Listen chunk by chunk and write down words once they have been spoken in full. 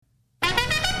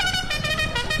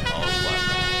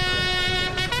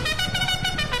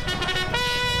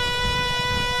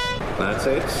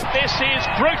That's it. This is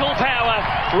brutal power,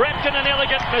 wrapped in an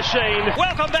elegant machine.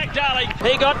 Welcome back, darling.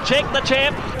 He got checked, the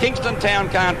champ. Kingston Town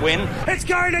can't win. It's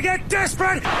going to get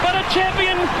desperate. But a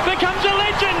champion becomes a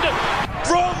legend.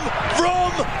 Vroom!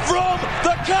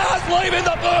 The car's leaving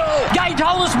the pool! Gate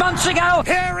holders months ago.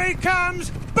 Here he comes.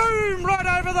 Boom!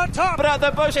 Right over the top. But at the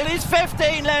bush, it is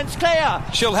 15 lengths clear.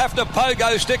 She'll have to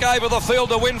pogo stick over the field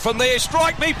to win from there.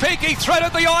 Strike me, Peaky, thread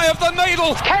at the eye of the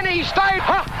needle. Can he stay?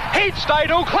 He'd stay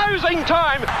till closing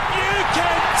time. You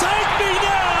can take me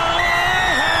now. I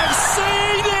have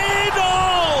seen it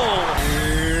all.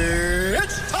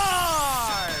 It's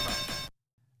time.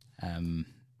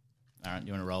 All right,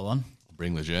 you want to roll on?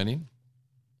 Bring Lejeune in.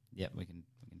 Yep, we can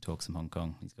talk some Hong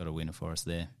Kong. He's got a winner for us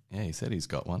there. Yeah, he said he's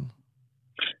got one.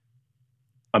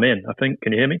 I'm in, I think.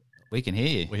 Can you hear me? We can hear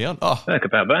you. We on? Oh, Think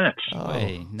about that.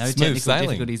 Hey, no smooth technical sailing.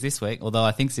 difficulties this week. Although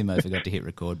I think Simo forgot to hit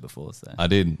record before. So I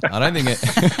did. I don't think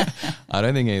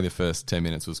any of the first 10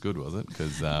 minutes was good, was it?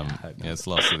 Because it's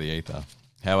lost to the ether.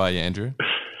 How are you, Andrew?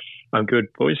 I'm good,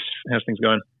 boys. How's things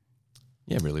going?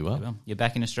 Yeah, really well. You're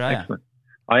back in Australia. Excellent.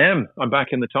 I am. I'm back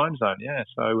in the time zone, yeah.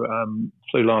 So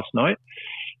flew last night.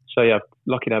 So, yeah,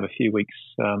 lucky to have a few weeks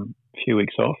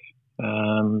off.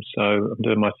 So I'm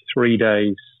doing my 3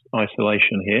 days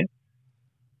isolation here,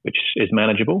 which is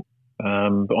manageable. But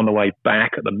on the way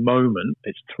back at the moment,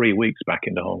 it's 3 weeks back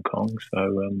into Hong Kong.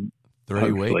 So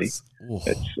 3 weeks?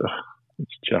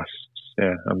 It's just,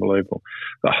 unbelievable.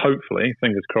 But hopefully,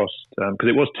 fingers crossed, because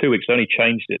it was 2 weeks. I only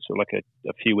changed it sort of like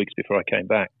a few weeks before I came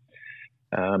back.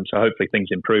 So hopefully things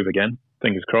improve again,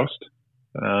 fingers crossed.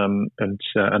 And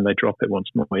they drop it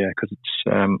once more, because it's,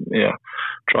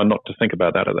 try not to think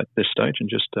about that at this stage and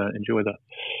just enjoy the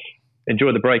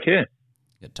break here.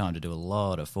 Got time to do a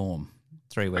lot of form.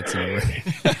 3 weeks in a room.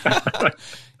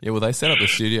 Yeah, will they set up the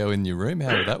studio in your room?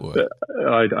 How would that work?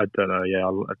 I don't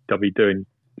know, I'll be doing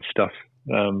stuff,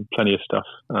 plenty of stuff.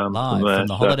 Live from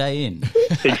the Holiday Inn.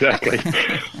 Exactly.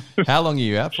 How long are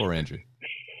you out for, Andrew?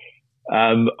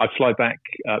 I fly back,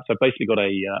 so I basically got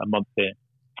a month here.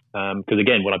 Because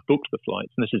again, when I booked the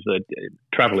flights, and this is the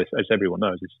travel, as everyone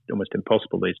knows, it's almost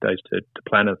impossible these days to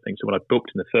plan anything. So when I booked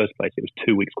in the first place, it was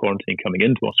 2 weeks quarantine coming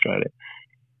into Australia.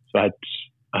 So I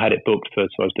had it booked for,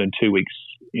 so I was doing 2 weeks,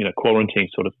 quarantine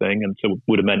sort of thing, and so it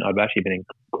would have meant I've actually been in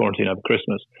quarantine over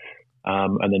Christmas,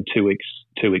 and then 2 weeks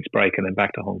break, and then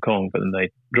back to Hong Kong. But then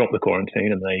they dropped the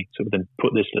quarantine, and they sort of then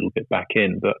put this little bit back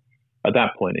in. But at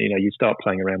that point, you start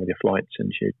playing around with your flights,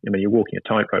 and you're walking a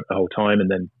tightrope the whole time, and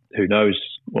then who knows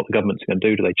what the government's going to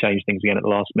do? Do they change things again at the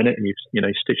last minute, and you've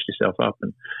stitched yourself up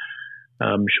and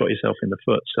shot yourself in the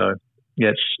foot? So yeah,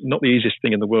 it's not the easiest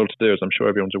thing in the world to do, as I'm sure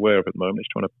everyone's aware of at the moment. It's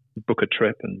trying to book a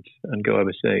trip and go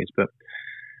overseas. But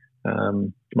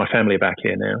my family are back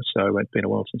here now, so it's been a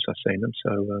while since I've seen them.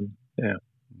 So yeah.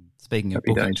 Speaking of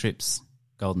booking trips,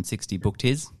 Golden 60 booked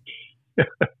his.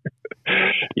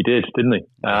 He did, didn't he?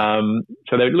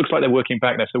 So it looks like they're working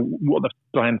back now. So what the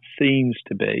plan seems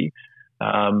to be,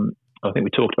 I think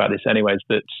we talked about this anyways,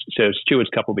 that so Stewards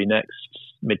Cup will be next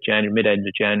mid-end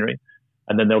of January,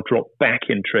 and then they'll drop back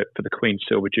in trip for the Queen's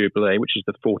Silver Jubilee, which is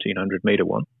the 1,400 metre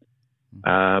one.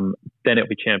 Then it'll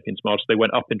be Champions Mile. So they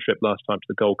went up in trip last time to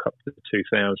the Gold Cup for the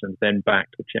 2,000, then back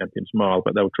to the Champions Mile,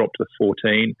 but they'll drop to the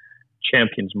 14,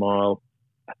 Champions Mile,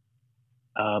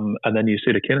 and then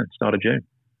Yasuda Kinnan, start of June.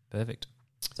 Perfect.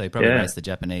 So you probably race the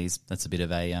Japanese. That's a bit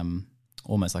of a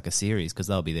almost like a series, because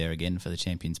they'll be there again for the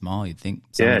Champions Mile, you'd think.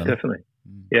 Yeah, definitely.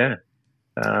 Yeah.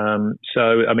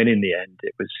 So, I mean, in the end,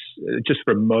 it was just for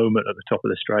a moment at the top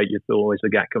of the straight, you thought, is the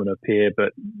gap coming up here?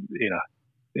 But,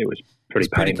 it was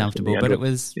pretty comfortable. But it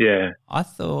was, I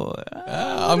thought,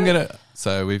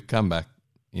 So we've come back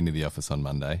into the office on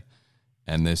Monday,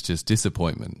 and there's just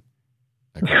disappointment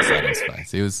across Adam's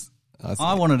face.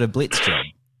 I wanted a blitz job.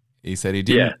 He said he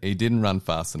didn't run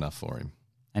fast enough for him.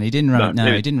 And he didn't run.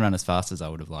 He didn't run as fast as I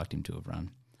would have liked him to have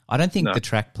run. I don't think the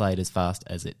track played as fast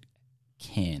as it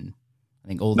can. I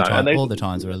think all the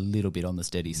times were a little bit on the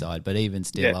steady side. But even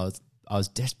still, I was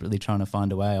desperately trying to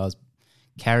find a way. I was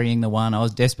carrying the one. I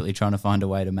was desperately trying to find a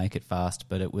way to make it fast.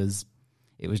 But it was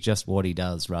just what he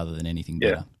does rather than anything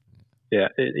better. Yeah,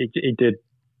 he did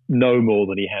no more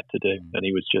than he had to do, and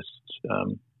he was just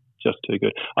too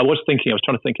good. I was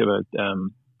trying to think of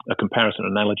a comparison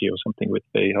analogy or something with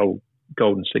the whole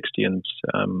Golden 60 and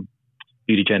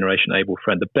Beauty Generation Able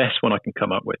Friend. The best one I can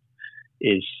come up with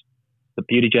is the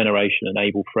Beauty Generation and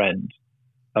Able Friend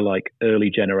are like early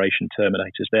generation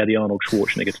Terminators. They're the Arnold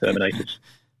Schwarzenegger Terminators.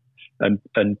 And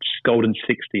Golden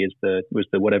 60 was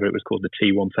the whatever it was called, the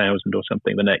T1000 or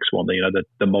something. The next one,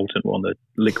 the molten one, the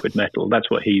liquid metal. That's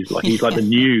what he's like. He's like the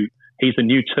new He's the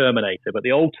new Terminator, but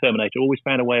the old Terminator always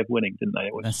found a way of winning, didn't they?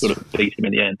 It always sort of beat him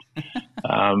in the end.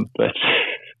 But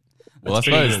well, I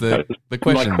suppose the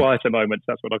question... In my quieter moments,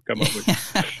 that's what I've come up with.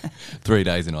 3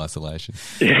 days in isolation.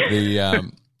 Yeah.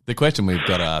 The question we've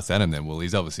got to ask Adam then, well,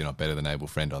 he's obviously not better than Abel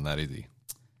Friend on that, is he?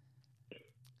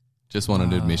 Just want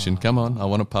an admission. Come on, I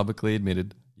want it publicly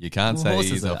admitted. You can't say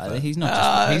he's off that. He's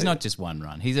not just one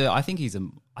run. I think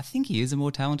he is a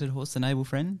more talented horse than Abel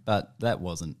Friend, but that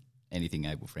wasn't anything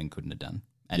Abel Friend couldn't have done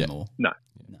and more. No,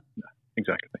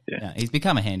 exactly. Yeah, he's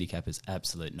become a handicapper's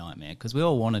absolute nightmare because we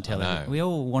all want to tell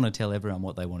everyone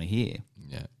what they want to hear.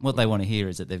 Yeah, what they want to hear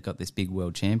is that they've got this big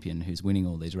world champion who's winning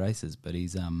all these races, but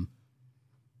he's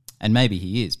and maybe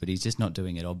he is, but he's just not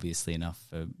doing it obviously enough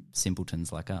for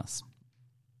simpletons like us.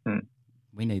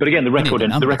 But again, the record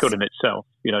in itself,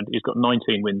 he's got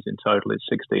 19 wins in total. It's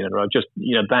 16 in a row. Just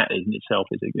that in itself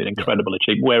is an incredible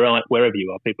achievement. Wherever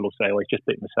you are, people will say, "Oh, he's just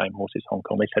beating the same horses." Hong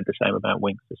Kong. They said the same about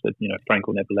Winks. They said,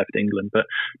 Frankel never left England, but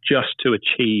just to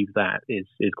achieve that is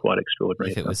quite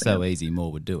extraordinary. If it was so easy,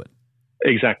 more would do it.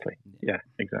 Exactly. Yeah,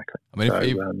 exactly. I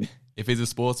mean, if he's a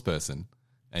sports person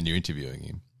and you're interviewing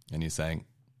him and you're saying,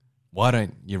 "Why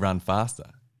don't you run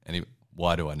faster?" and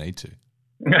why do I need to?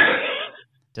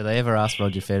 Do they ever ask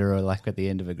Roger Federer, like at the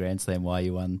end of a Grand Slam, why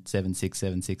you won 7-6,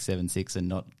 7-6, 7-6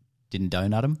 and didn't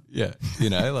donut him? Yeah,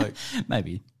 like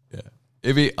maybe. Yeah,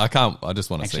 I just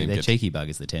want to see him. They're cheeky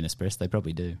buggers, the tennis press. They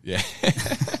probably do. Yeah,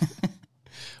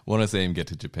 want to see him get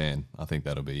to Japan. I think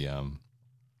that'll be.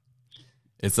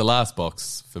 It's the last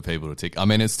box for people to tick. I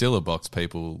mean, it's still a box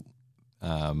people,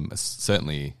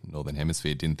 certainly Northern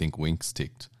Hemisphere, didn't think Winks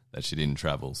ticked that she didn't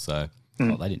travel. So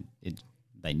well, they didn't.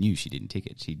 They knew she didn't tick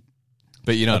it.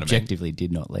 But you know what I mean? Objectively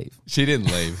did not leave. She didn't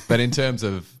leave. But in terms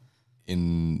of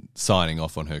signing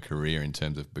off on her career, in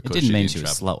terms of because it didn't mean she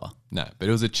was slower. No, but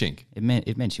it was a chink. It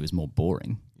meant she was more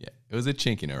boring. Yeah, it was a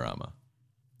chink in her armour.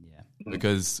 Yeah.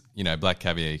 Because, Black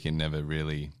Caviar can never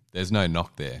really... There's no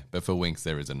knock there. But for Winks,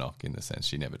 there is a knock in the sense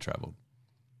she never travelled.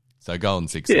 So Golden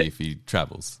 60, if he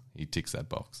travels, he ticks that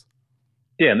box.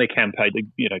 Yeah, and they campaigned,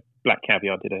 Black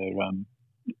Caviar did a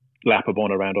lap of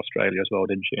honour around Australia as well,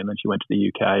 didn't she? And then she went to the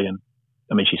UK and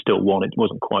she still won. It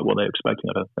wasn't quite what they were expecting,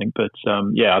 I don't think. But,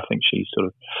 I think she sort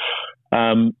of...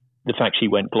 the fact she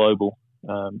went global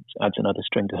adds another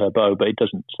string to her bow, but it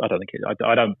doesn't... I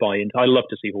don't buy into... I love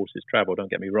to see horses travel, don't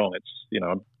get me wrong. It's,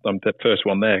 I'm the first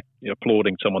one there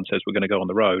applauding someone says we're going to go on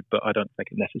the road, but I don't think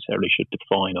it necessarily should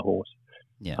define a horse.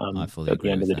 Yeah, I fully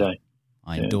agree. At the end of the day.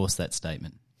 I endorse that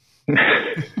statement.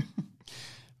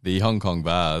 The Hong Kong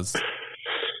Vase,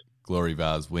 Glory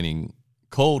Vase winning...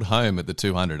 called home at the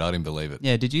 200. I didn't believe it.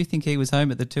 Yeah, did you think he was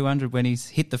home at the 200 when he's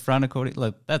hit the front?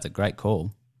 Look, that's a great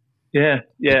call. Yeah.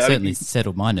 It certainly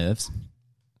settled my nerves.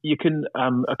 You can.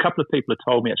 A couple of people have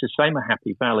told me it's the same at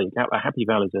Happy Valley. Happy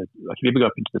Valley is if you ever go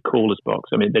up into the caller's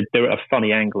box. I mean, they're at a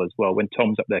funny angle as well. When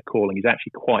Tom's up there calling, he's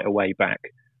actually quite a way back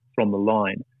from the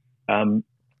line.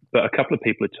 But a couple of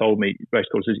people have told me,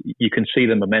 racecourses, you can see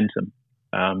the momentum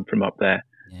from up there.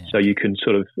 Yeah. So you can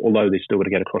sort of, although they're still got to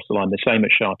get across the line, the same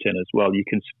at Sha-Tin as well. You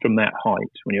can, from that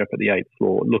height, when you're up at the 8th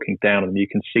floor, looking down on them, you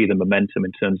can see the momentum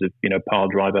in terms of, Pile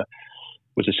Driver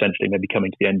was essentially maybe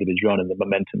coming to the end of his run and the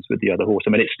momentum's with the other horse. I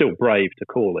mean, it's still brave to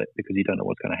call it because you don't know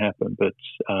what's going to happen. But,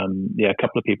 a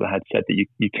couple of people had said that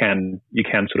you can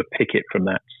sort of pick it from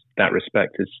that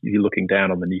respect as you're looking down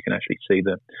on them. You can actually see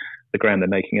the ground they're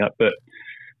making up. But,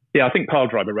 I think Pile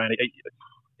Driver ran it.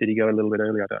 Did he go a little bit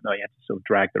early? I don't know. He had to sort of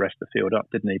drag the rest of the field up,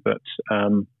 didn't he? But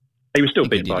he was still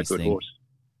beaten by a good horse.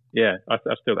 Yeah, I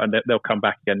still, and they'll come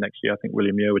back again next year. I think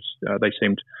William Muir was. They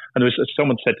seemed, and there was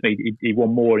someone said to me he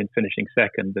won more in finishing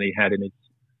second than he had in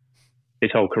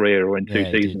his whole career or in two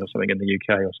seasons or something in the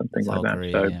UK or something like that.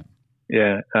 Career, so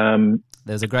yeah.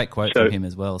 There's a great quote from him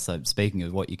as well. So speaking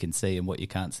of what you can see and what you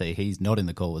can't see, he's not in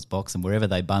the caller's box, and wherever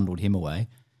they bundled him away,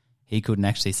 he couldn't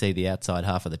actually see the outside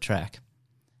half of the track.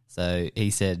 So he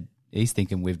said he's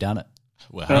thinking we've done it.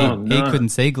 Wow. He couldn't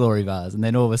see Glory Vase, and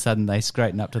then all of a sudden they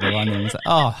straighten up to the line and he's like,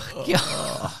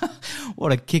 God,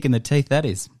 what a kick in the teeth that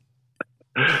is.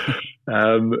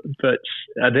 But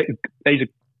he's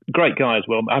a great guy as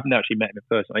well. I haven't actually met him in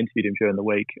person. I interviewed him during the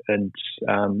week, and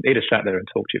he'd have sat there and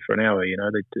talked to you for an hour.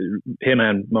 Him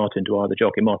and Martin Dwyer, the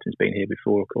jockey. Martin's been here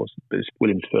before, of course. It's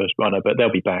William's first runner, but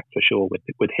they'll be back for sure with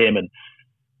him. And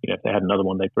if they had another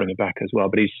one, they'd bring him back as well.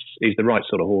 But he's the right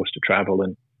sort of horse to travel.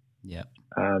 And yeah,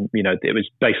 it was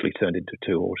basically turned into a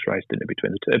 2-horse race, didn't it?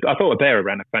 Between the two, I thought Abera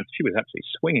ran a fancy. She was absolutely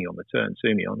swinging on the turn,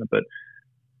 Sumion, but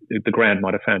the ground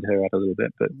might have found her out a little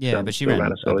bit. But but she ran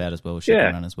about as well. She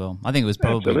can run as well. I think it was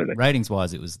probably ratings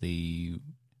wise. It was the.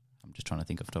 I'm just trying to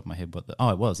think off the top of my head what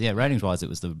it was. Yeah, ratings wise, it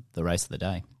was the race of the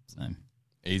day. So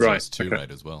Easiest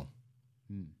 2-rate as well.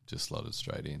 Just slotted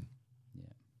straight in.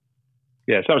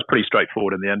 Yeah, so that was pretty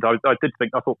straightforward in the end.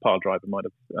 I thought Pile Driver might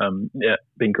have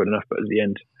been good enough, but at the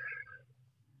end,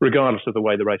 regardless of the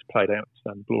way the race played out,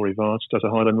 Glory Vase does a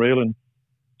Highland Reel and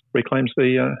reclaims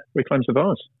the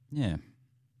Vase. Yeah,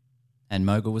 and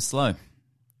Mogul was slow.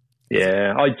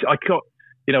 Yeah, I got,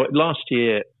 last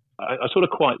year, I sort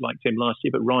of quite liked him last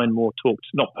year, but Ryan Moore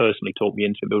not personally talked me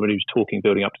into it, but when he was talking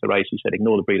building up to the race, he said,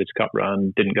 ignore the Breeders' Cup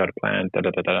run, didn't go to plan,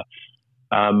 da-da-da-da.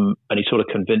 And he sort of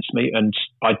convinced me, and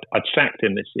I'd sacked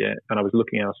him this year, and I was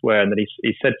looking elsewhere, and then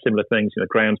he said similar things,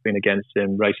 ground's been against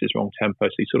him, races wrong tempo,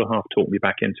 so he sort of half talked me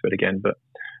back into it again. But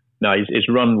no, his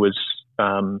run was,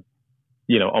 on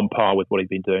par with what he'd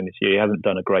been doing this year. He hasn't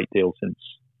done a great deal since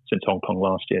Hong Kong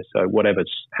last year, so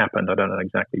whatever's happened, I don't know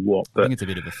exactly what. But I think it's a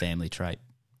bit of a family trait.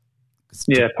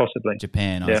 Yeah, possibly.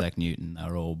 Japan, Isaac Newton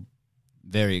are all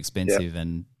very expensive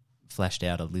and flashed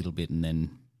out a little bit, and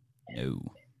then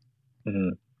no. Mm-hmm.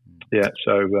 Yeah,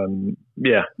 so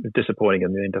disappointing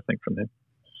in the end, I think, from him.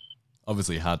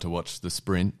 Obviously hard to watch the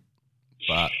sprint,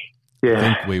 but I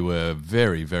think we were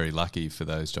very, very lucky for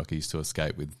those jockeys to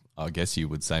escape with, I guess you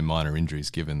would say, minor injuries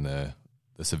given the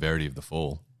severity of the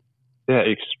fall. Yeah,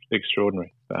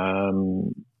 extraordinary.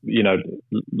 Lyle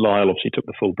obviously took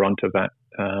the full brunt of that,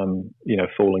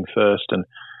 falling first, and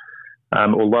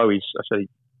although he's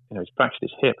fractured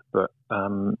his hip, but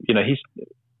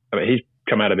he's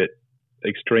come out of it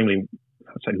extremely,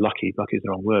 I'd say lucky is the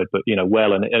wrong word, but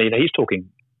well, and he's talking,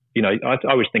 I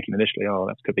was thinking initially,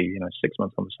 that could be 6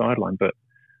 months on the sideline, but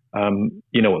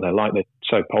what they're like, they're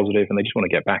so positive and they just want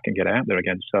to get back and get out there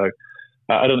again. So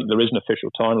I don't think there is an official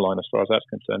timeline as far as that's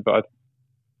concerned, but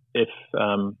if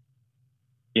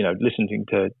listening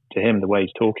to him, the way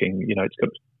he's talking, it's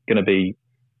going to be,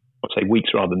 I'd say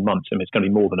weeks rather than months. I mean, it's going to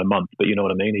be more than a month, but you know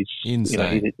what I mean? He's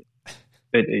insane. He's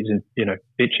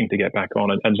itching to get back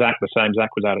on, and Zach the same.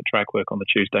 Zach was out at track work on the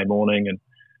Tuesday morning,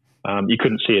 and you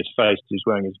couldn't see his face because he was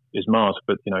wearing his mask.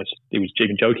 But he was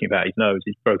even joking about his nose.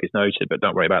 He broke his nose, but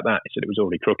don't worry about that. He said it was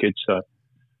already crooked. So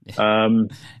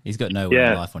he's got no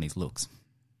life on his looks.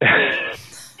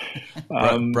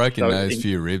 Broken nose,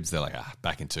 few ribs. They're like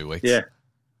back in 2 weeks. Yeah.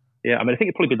 I mean, I think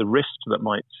it'd probably be the wrist that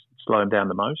might slow him down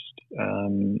the most.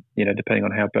 Depending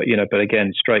on how. But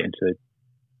again, straight into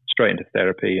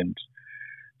therapy and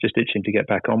just itching to get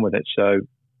back on with it. So,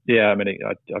 I mean,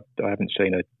 I haven't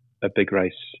seen a big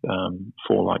race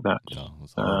fall like that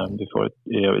before.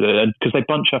 Because they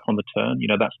bunch up on the turn.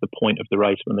 That's the point of the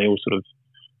race, when they all sort of,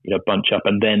 bunch up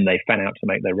and then they fan out to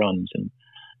make their runs. And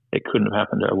it couldn't have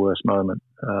happened at a worse moment.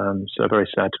 So very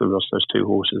sad to have lost those two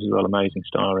horses as well. Amazing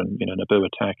Star and Naboo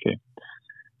Attack, who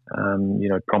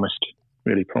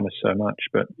really promised so much.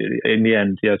 But in the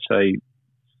end, I'd say,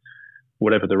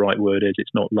 whatever the right word is,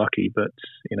 it's not lucky, but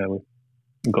we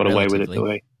got away with it the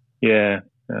way. Yeah,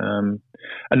 and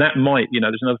that might,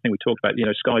 there's another thing we talked about.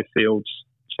 Sky Fields.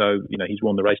 So he's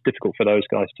won the race. Difficult for those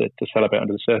guys to celebrate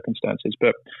under the circumstances,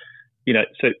 but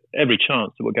so every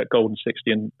chance that we'll get Golden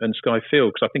 60 and Sky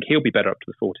Field, because I think he'll be better up to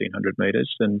the 1400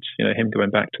 metres, and him going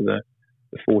back to the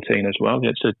 14 as well.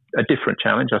 It's a different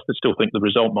challenge. I still think the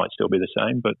result might still be the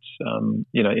same, but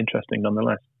interesting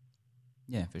nonetheless.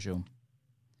 Yeah, for sure.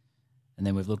 And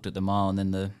then we've looked at the mile, and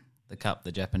then the Cup,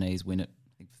 the Japanese win it,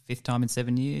 I think, 5th time in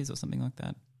 7 years or something like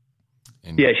that.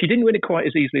 She didn't win it quite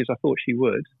as easily as I thought she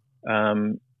would.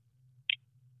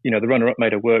 The runner-up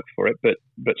made her work for it, but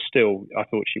still, I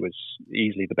thought she was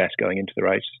easily the best going into the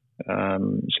race.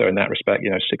 So in that respect,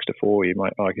 6-4, you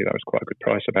might argue that was quite a good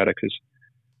price about her, because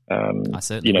I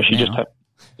certainly she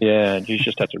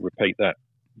just had to repeat that.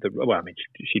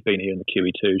 She'd been here in the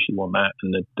QE2, she won that,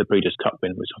 and the Breeders' Cup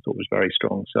win I thought was very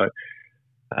strong. So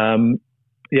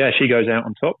she goes out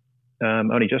on top.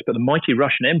 But the Mighty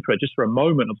Russian Emperor, just for a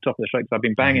moment on the top of the straight, because I've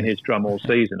been banging his drum all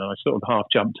season, and I sort of half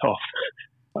jumped off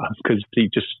because he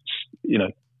just,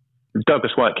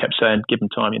 Douglas White kept saying, give him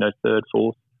time, 3rd,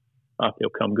 4th, up, he'll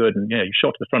come good. And he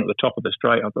shot to the front at the top of the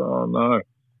straight. I thought, oh no,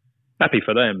 happy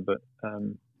for them, but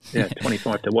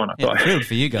 25 to 1. I thought, thrilled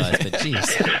for you guys, but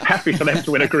geez, happy for them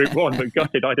to win a Group 1, but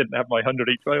gutted I didn't have my 100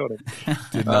 each way on it.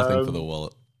 Did nothing for the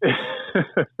wallet.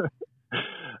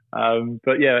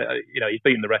 But he's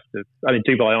beaten the rest of. I mean,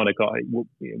 Dubai Honor got.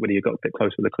 Would he have got a bit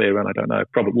closer to the clear run? I don't know.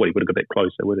 Probably he would have got a bit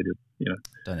closer. Would he?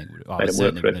 Don't think. I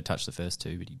certainly wouldn't have touched the first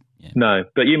two. But No,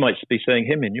 but you might be seeing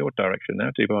him in your direction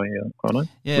now, Dubai Honor.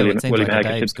 Yeah, it seems like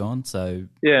Dave's gone. So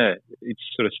it's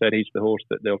sort of said he's the horse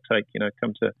that they'll take.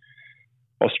 Come to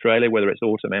Australia, whether it's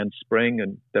autumn and spring,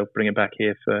 and they'll bring him back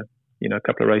here for a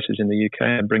couple of races in the UK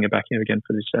and bring him back here again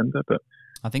for December. But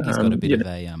I think he's got a bit of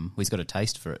a he's got a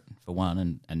taste for it, for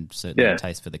one, and certainly a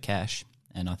taste for the cash.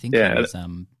 And I think it was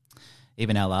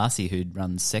even Al Arce, who'd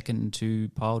run second to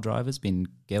pile drivers, been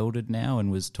gelded now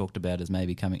and was talked about as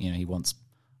maybe coming, he wants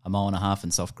a mile and a half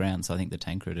in soft ground. So I think the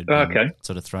Tancred had been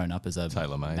sort of thrown up as a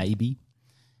tailor-made maybe.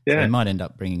 Yeah. So they might end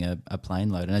up bringing a plane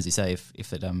load. And as you say,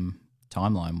 if it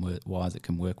timeline-wise it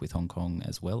can work with Hong Kong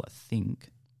as well, I think.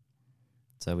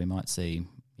 So we might see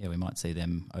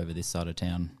them over this side of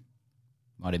town.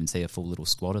 Might even see a full little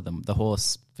squad of them. The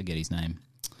horse, forget his name,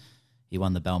 he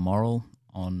won the Balmoral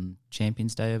on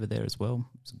Champions Day over there as well.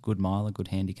 It's a good miler, good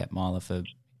handicap miler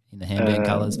in the handbag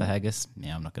colours for Haggis.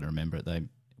 Yeah, I'm not going to remember it though.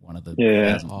 One of the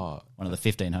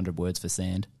 1,500 words for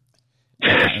sand.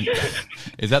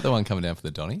 Is that the one coming down for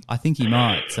the Donny? I think he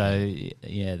might. So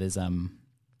yeah, there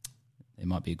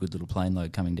might be a good little plane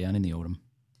load coming down in the autumn.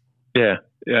 Yeah,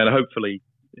 and hopefully,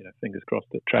 fingers crossed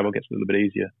that travel gets a little bit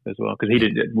easier as well, because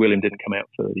William didn't come out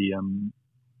for the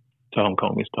to Hong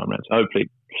Kong this time around. So hopefully,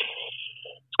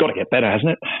 it's got to get better,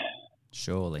 hasn't it?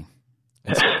 Surely,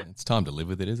 it's time to live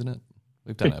with it, isn't it?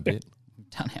 We've done our bit. We've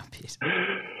done our bit.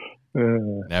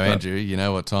 Now, Andrew, you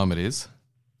know what time it is?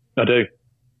 I do.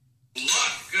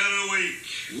 Lock of the week.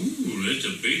 Ooh, that's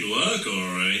a big lock,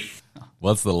 all right.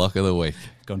 What's the lock of the week?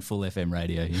 Gone full FM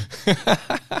radio here.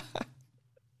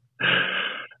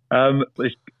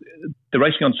 The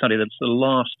racing on Sunday, that's the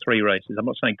last three races. I'm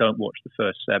not saying don't watch the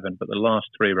first seven, but the last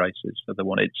three races are the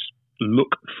one. It's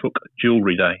Look Fook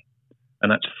Jewellery Day. And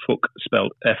that's Fook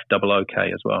spelled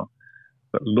F-O-O-K as well.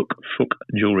 But Look Fook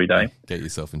Jewellery Day. Get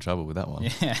yourself in trouble with that one.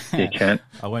 Yeah. You can.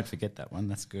 I won't forget that one.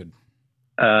 That's good.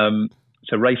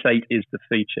 So race 8 is the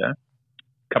feature.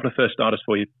 A couple of first starters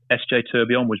for you. SJ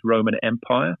Tourbillon was Roman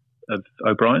Empire of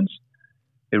O'Brien's,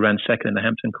 who ran second in the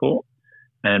Hampton Court.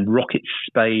 And Rocket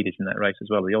Spade is in that race as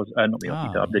well.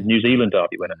 The New Zealand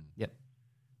Derby winner. Yep.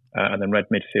 And then Red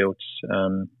Midfields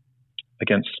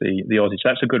against the Aussies. So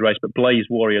that's a good race. But Blaze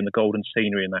Warrior and the Golden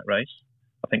Scenery in that race,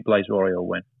 I think Blaze Warrior will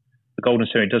win. The Golden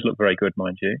Scenery does look very good,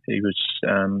 mind you. He was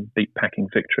beat Packing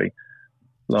Victory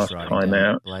last time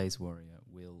out. Blaze Warrior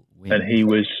will win. And he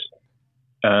was,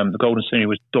 the Golden Scenery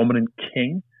was Dominant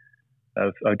King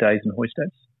of O'Days and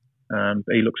Hoysteds.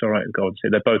 But he looks all right at the Golden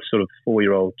Scenery. They're both sort of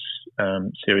 4-year-old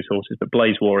series horses. But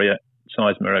Blaze Warrior,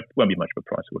 Sizemore, won't be much of a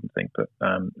price, I wouldn't think. But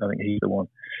I think he's the one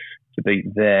to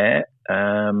beat there.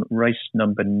 Race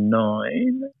number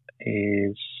 9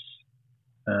 is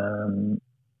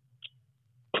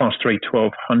Class 3,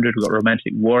 1,200. We've got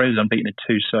Romantic Warriors, unbeaten in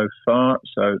 2 so far.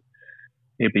 So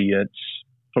it's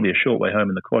probably a short way home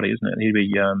in the quaddie, isn't it?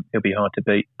 He'll be hard to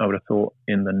beat, I would have thought,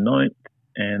 in the 9th.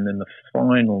 And then the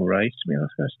final race, we have our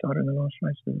first starter in the last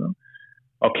race as well.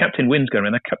 Oh, Captain Wynn's going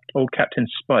around. Old Captain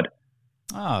Spud.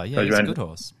 Oh, yeah, he's a good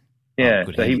horse. Yeah.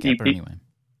 Good so anyway.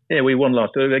 Yeah, we won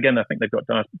last. Again, I think they've got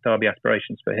Derby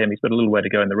aspirations for him. He's got a little way to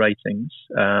go in the ratings.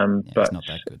 But he's not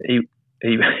that good.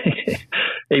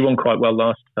 He won quite well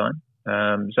last time.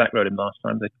 Zach rode him last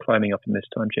time. They're climbing up him this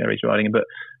time. Jerry's riding him. But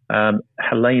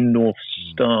Helene North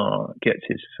Star gets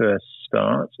his first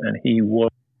start, and he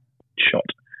was shot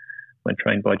when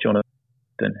trained by Jonathan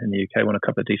in the UK. Won a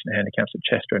couple of decent handicaps at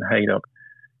Chester and Haydock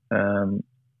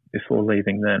before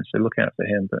leaving them. So look out for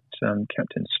him. But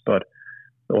Captain Spud,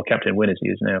 or Captain Wynn as he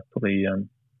is now, probably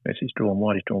he's drawn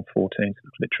wide. He's drawn 14, so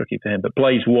it's a bit tricky for him. But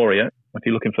Blaze Warrior, if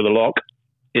you're looking for the lock,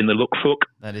 in the Look Fook.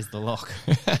 That is the lock.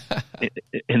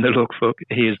 In the Look Fook,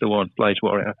 he is the one. Blaze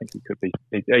Warrior, I think he could be.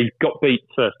 He got beat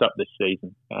first up this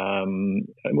season.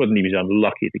 It wasn't he was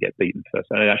unlucky to get beaten first.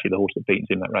 Actually, the horse that beat him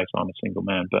in that race, I'm a single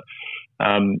man. But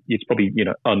it's probably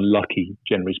unlucky,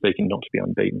 generally speaking, not to be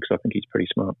unbeaten, because I think he's pretty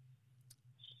smart.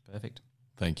 Perfect.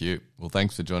 Thank you. Well,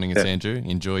 thanks for joining us, Andrew.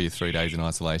 Enjoy your 3 days in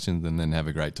isolation, and then have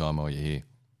a great time while you're here.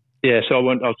 Yeah, so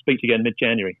I'll speak to you again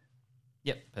mid-January.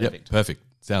 Yep, perfect. Yep, perfect.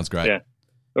 Sounds great. Yeah.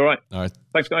 All right.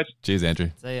 Thanks, guys. Cheers, Andrew.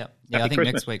 See ya. Yeah, Happy I think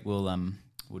Christmas. next week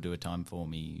we'll do a time for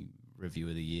me review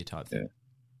of the year type thing.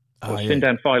 Yeah.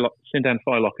 Sindan Phylock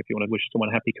if you want to wish someone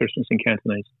a happy Christmas in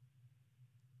Cantonese.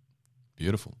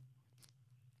 Beautiful.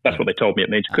 That's what they told me it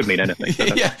means. Could mean anything.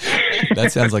 Yeah.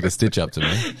 That sounds like a stitch up to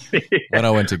me. When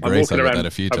I went to Greece, I got that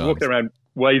a few times. I'm walking around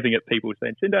waving at people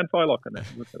saying, Sindan Phylock. And then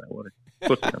look at that one.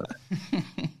 What's that?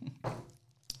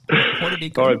 What did he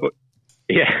call? All right, but,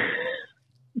 yeah.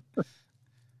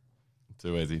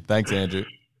 Too easy. Thanks, Andrew.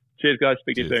 Cheers, guys.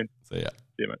 Speak to you soon. See ya.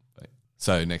 See you, mate. Bye.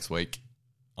 So next week,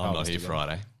 I'm not here together.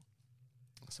 Friday.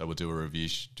 So we'll do a review.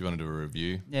 Do you want to do a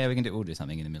review? Yeah, we'll do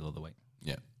something in the middle of the week.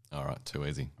 Yeah. All right. Too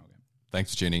easy. Okay.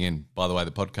 Thanks for tuning in. By the way,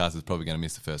 the podcast is probably going to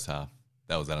miss the first half.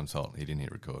 That was Adam's fault. He didn't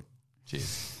hit record.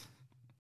 Cheers.